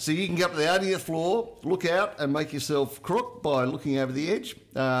 Anyway, so you can go up to the 80th floor, look out and make yourself crook by looking over the edge.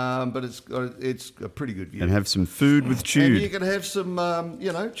 But it's a pretty good view. And have some food with And chewed. you can have some,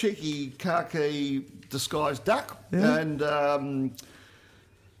 cheeky khaki disguised duck and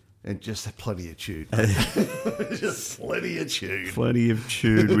just plenty of chewed. Just plenty of chewed. Plenty of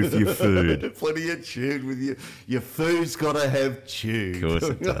chewed with your food. Plenty of chewed with you. Your food's got to have chewed. Of course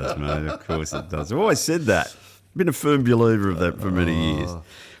it does, mate. Of course it does. I've always said that. Been a firm believer of that for many years.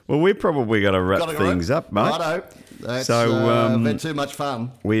 Well, we're probably going to wrap Gotta go, things up, mate. Righto. That's So, been too much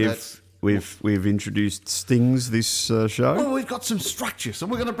fun. We've That's we've introduced stings this show. Well, we've got some structure, so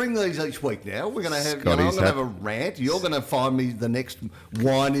we're going to bring these each week now. We're going to have, I'm Scotty's going to have a rant. You're going to find me the next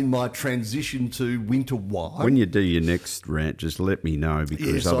wine in my transition to winter wine. When you do your next rant, just let me know because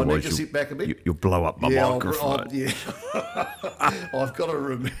I need otherwise to sit back a bit. you'll blow up my microphone. I've got to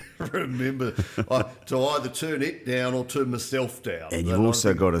remember to either turn it down or turn myself down. And you've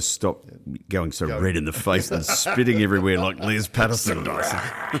also got to stop going so red in the face and spitting everywhere like Les Patterson does.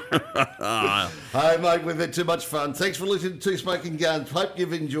 Hey, mate, we've had too much fun. Thanks for listening to Two Smokin Guns. Hope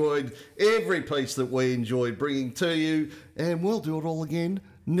you've enjoyed every piece that we enjoyed bringing to you, and we'll do it all again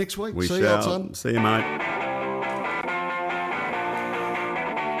next week. We See you, shall. son. See you, mate.